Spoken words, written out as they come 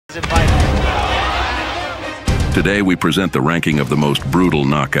Today we present the ranking of the most brutal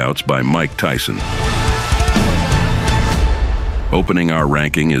knockouts by Mike Tyson. Opening our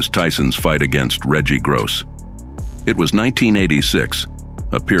ranking is Tyson's fight against Reggie Gross. It was 1986,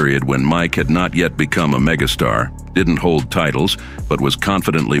 a period when Mike had not yet become a megastar, didn't hold titles, but was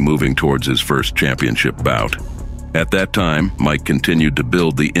confidently moving towards his first championship bout. At that time, Mike continued to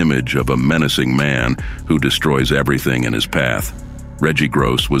build the image of a menacing man who destroys everything in his path. Reggie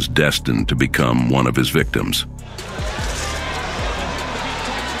Gross was destined to become one of his victims.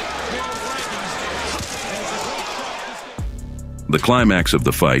 The climax of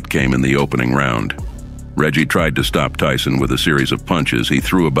the fight came in the opening round. Reggie tried to stop Tyson with a series of punches. He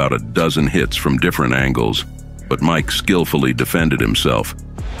threw about a dozen hits from different angles, but Mike skillfully defended himself.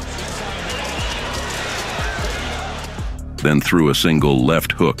 Then threw a single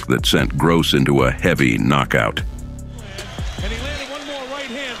left hook that sent Gross into a heavy knockout. And he landed one more right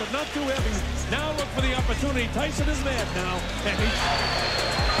hand, but not too heavy. Now look for the opportunity. Tyson is mad now. And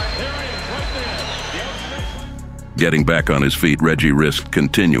there he is, right there. Getting back on his feet, Reggie risked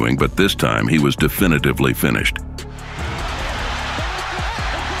continuing, but this time he was definitively finished. And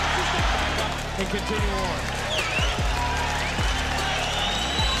continue on.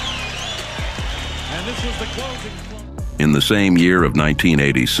 And this was the closing. In the same year of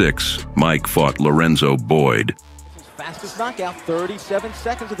 1986, Mike fought Lorenzo Boyd. Fastest knockout, 37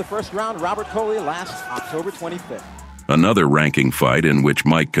 seconds of the first round. Robert Coley last October 25th. Another ranking fight in which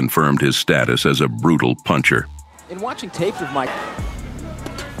Mike confirmed his status as a brutal puncher. In watching tapes of Mike...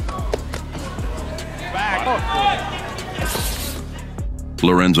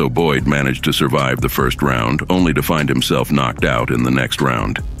 Lorenzo Boyd managed to survive the first round, only to find himself knocked out in the next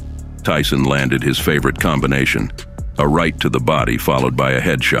round. Tyson landed his favorite combination, a right to the body followed by a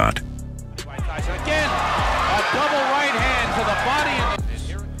headshot. Again, a double right hand to the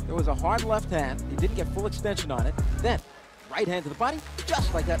body. There was a hard left hand. He didn't get full extension on it. Then, right hand to the body,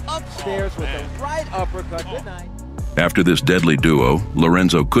 just like that, upstairs with the right uppercut. Good night. After this deadly duo,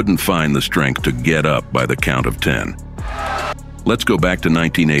 Lorenzo couldn't find the strength to get up by the count of 10. Let's go back to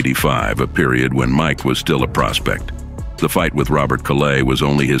 1985, a period when Mike was still a prospect. The fight with Robert Coley was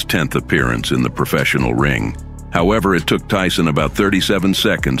only his 10th appearance in the professional ring. However, it took Tyson about 37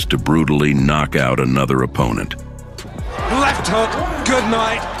 seconds to brutally knock out another opponent. Left hook, good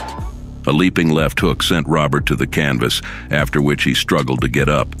night. A leaping left hook sent Robert to the canvas, after which he struggled to get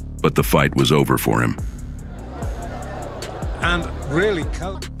up, but the fight was over for him. And really,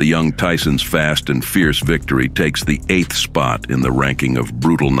 the young Tyson's fast and fierce victory takes the 8th spot in the ranking of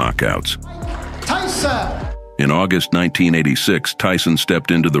brutal knockouts. Tyson! In August 1986, Tyson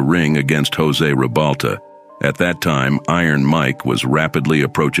stepped into the ring against Jose Ribalta. At that time, Iron Mike was rapidly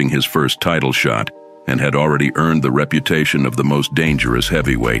approaching his first title shot and had already earned the reputation of the most dangerous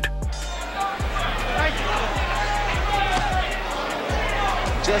heavyweight.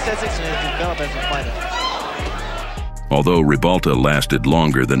 Just as it's developed as a fighter. Although Ribalta lasted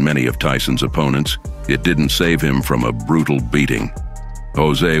longer than many of Tyson's opponents, it didn't save him from a brutal beating.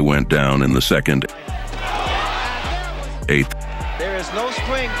 Jose went down in the second, 8th, There is no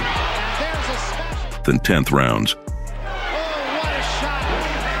spring. and 10th rounds. Oh, what a shot.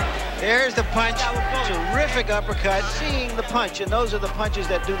 There's the punch. Terrific uppercut. Seeing the punch, and those are the punches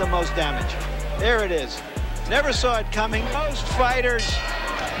that do the most damage. There it is. Never saw it coming. Most fighters,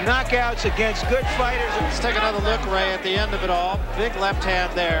 knockouts against good fighters. Let's take another look, Ray, at the end of it all. Big left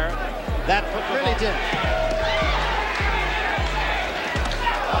hand there. That really did.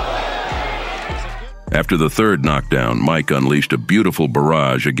 After the third knockdown, Mike unleashed a beautiful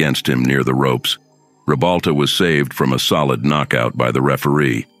barrage against him near the ropes. Ribalta was saved from a solid knockout by the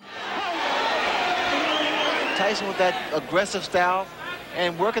referee. Tyson with that aggressive style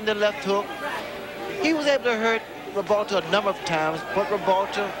and working the left hook. He was able to hurt Ribalta a number of times, but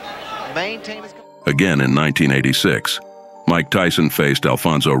Ribalta maintained his... Again in 1986, Mike Tyson faced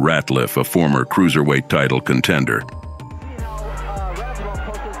Alfonso Ratliff, a former cruiserweight title contender.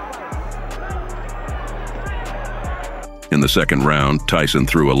 In the second round, Tyson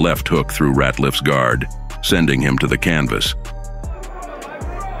threw a left hook through Ratliff's guard, sending him to the canvas.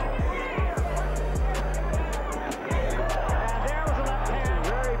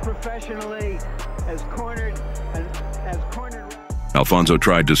 Alfonso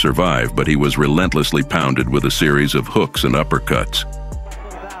tried to survive, but he was relentlessly pounded with a series of hooks and uppercuts.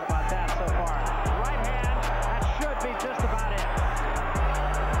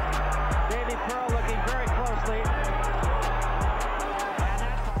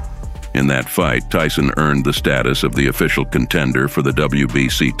 In that fight, Tyson earned the status of the official contender for the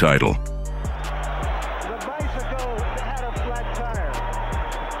WBC title.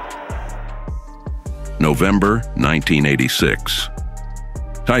 November 1986.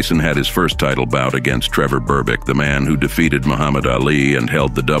 Tyson had his first title bout against Trevor Berbick, the man who defeated Muhammad Ali and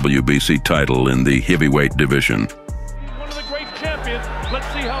held the WBC title in the heavyweight division. He's one of the great champions. Let's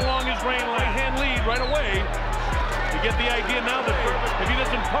see how long his reign lasts. Hand lead right away. You get the idea now that Berbick, if he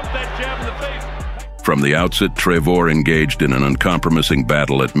doesn't pump that jab in the face. From the outset, Trevor engaged in an uncompromising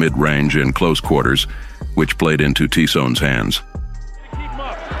battle at mid-range and close quarters, which played into Tyson's hands. Keep him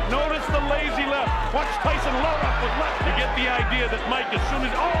up. Notice the lazy left. Watch Tyson load up with left. You get the idea that Mike, as soon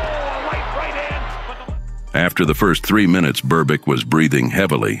as, a light right hand. After the first 3 minutes, Berbick was breathing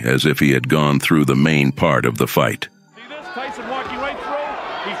heavily, as if he had gone through the main part of the fight. See this? Tyson walking right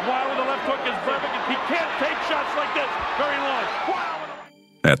through. He's wild with the left hook as Berbick, and he can't take shots like this very long.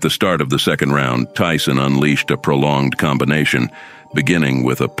 At the start of the second round, Tyson unleashed a prolonged combination, beginning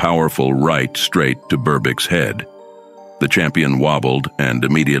with a powerful right straight to Berbick's head. The champion wobbled and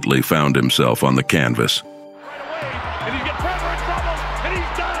immediately found himself on the canvas. Right away, and he's got Trevor in trouble, and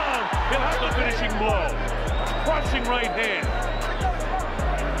he's down. He'll have the finishing blow. Crushing right hand.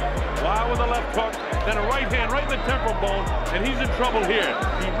 Wow with a left hook, then a right hand right in the temporal bone, and he's in trouble here.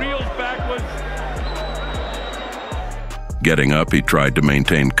 He reels backwards. Getting up, he tried to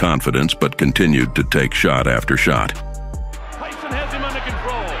maintain confidence, but continued to take shot after shot. Tyson has him under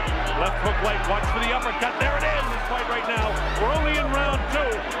control. Left hook right, watch for the uppercut. There it is, this fight right now. We're only in round 2,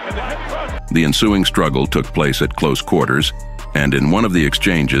 and the hip thrust. The ensuing struggle took place at close quarters, and in one of the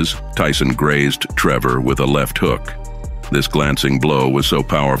exchanges, Tyson grazed Trevor with a left hook. This glancing blow was so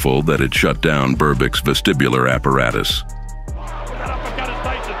powerful that it shut down Berbick's vestibular apparatus. That uppercut is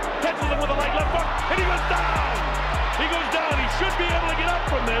Tyson. Catches him with a right left hook, and he goes down. He goes down. He should be able to get up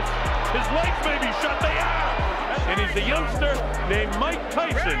from this. His legs may be shut. They are. And he's a youngster named Mike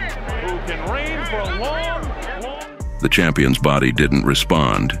Tyson who can reign for a long. The champion's body didn't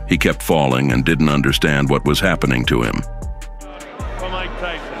respond. He kept falling and didn't understand what was happening to him. For Mike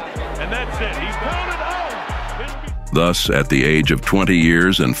Tyson. And that's it. He's counted out. Thus, at the age of 20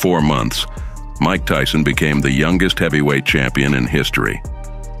 years and 4 months, Mike Tyson became the youngest heavyweight champion in history.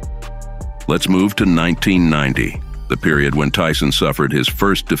 Let's move to 1990. The period when Tyson suffered his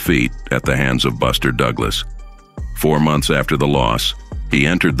first defeat at the hands of Buster Douglas. 4 months after the loss, he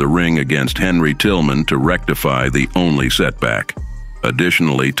entered the ring against Henry Tillman to rectify the only setback.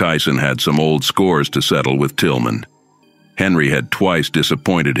 Additionally, Tyson had some old scores to settle with Tillman. Henry had twice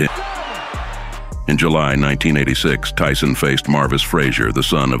disappointed him. In July 1986, Tyson faced Marvis Frazier, the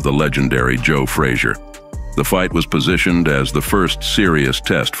son of the legendary Joe Frazier. The fight was positioned as the first serious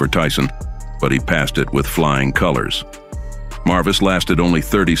test for Tyson, but he passed it with flying colors. Marvis lasted only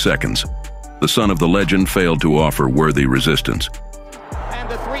 30 seconds. The son of the legend failed to offer worthy resistance. And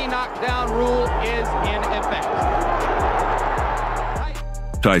the 3 knockdown rule is in effect.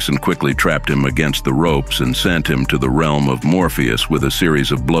 Tyson quickly trapped him against the ropes and sent him to the realm of Morpheus with a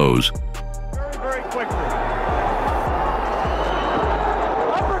series of blows. Very quickly.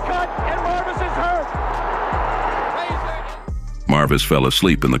 Uppercut, and Marvis is hurt. Marvis fell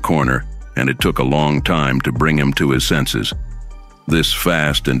asleep in the corner, and it took a long time to bring him to his senses. This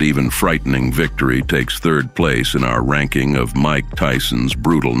fast and even frightening victory takes 3rd place in our ranking of Mike Tyson's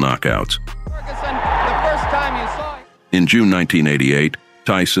brutal knockouts. Ferguson, the first time you saw it. In June 1988,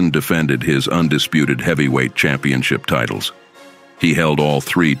 Tyson defended his undisputed heavyweight championship titles. He held all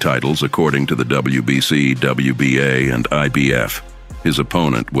 3 titles according to the WBC, WBA, and IBF. His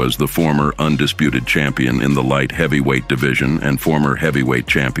opponent was the former undisputed champion in the light heavyweight division and former heavyweight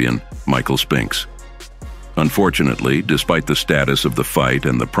champion, Michael Spinks. Unfortunately, despite the status of the fight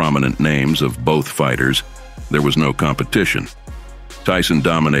and the prominent names of both fighters, there was no competition. Tyson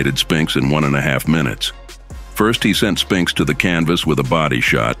dominated Spinks in 1.5 minutes. First, he sent Spinks to the canvas with a body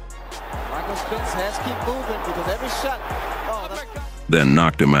shot, Michael Spinks has to keep moving because every shot. then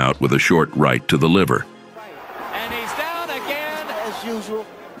knocked him out with a short right to the liver. And he's down again. As usual,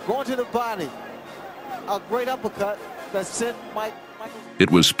 going to the body. A great uppercut that sent Michael.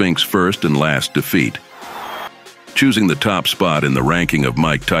 It was Spinks' first and last defeat. Choosing the top spot in the ranking of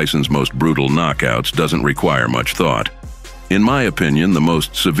Mike Tyson's most brutal knockouts doesn't require much thought. In my opinion, the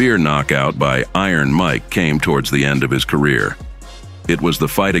most severe knockout by Iron Mike came towards the end of his career. It was the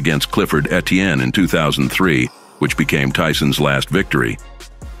fight against Clifford Etienne in 2003, which became Tyson's last victory.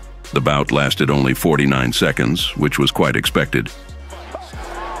 The bout lasted only 49 seconds, which was quite expected.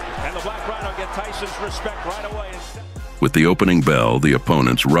 And the Black Rhino get Tyson's respect right away. With the opening bell, the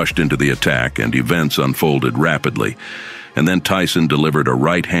opponents rushed into the attack and events unfolded rapidly. And then Tyson delivered a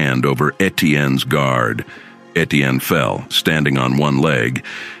right hand over Etienne's guard. Etienne fell, standing on one leg,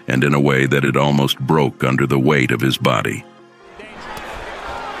 and in a way that it almost broke under the weight of his body. Oh,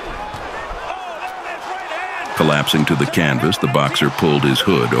 there it is, Collapsing to the canvas, the boxer pulled his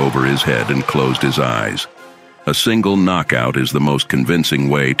hood over his head and closed his eyes. A single knockout is the most convincing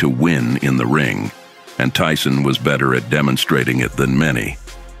way to win in the ring, and Tyson was better at demonstrating it than many.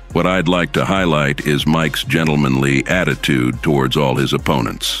 What I'd like to highlight is Mike's gentlemanly attitude towards all his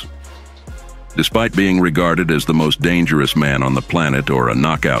opponents. Despite being regarded as the most dangerous man on the planet or a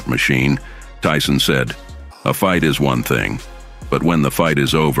knockout machine, Tyson said, "A fight is one thing, but when the fight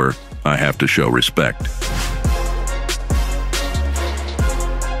is over, I have to show respect."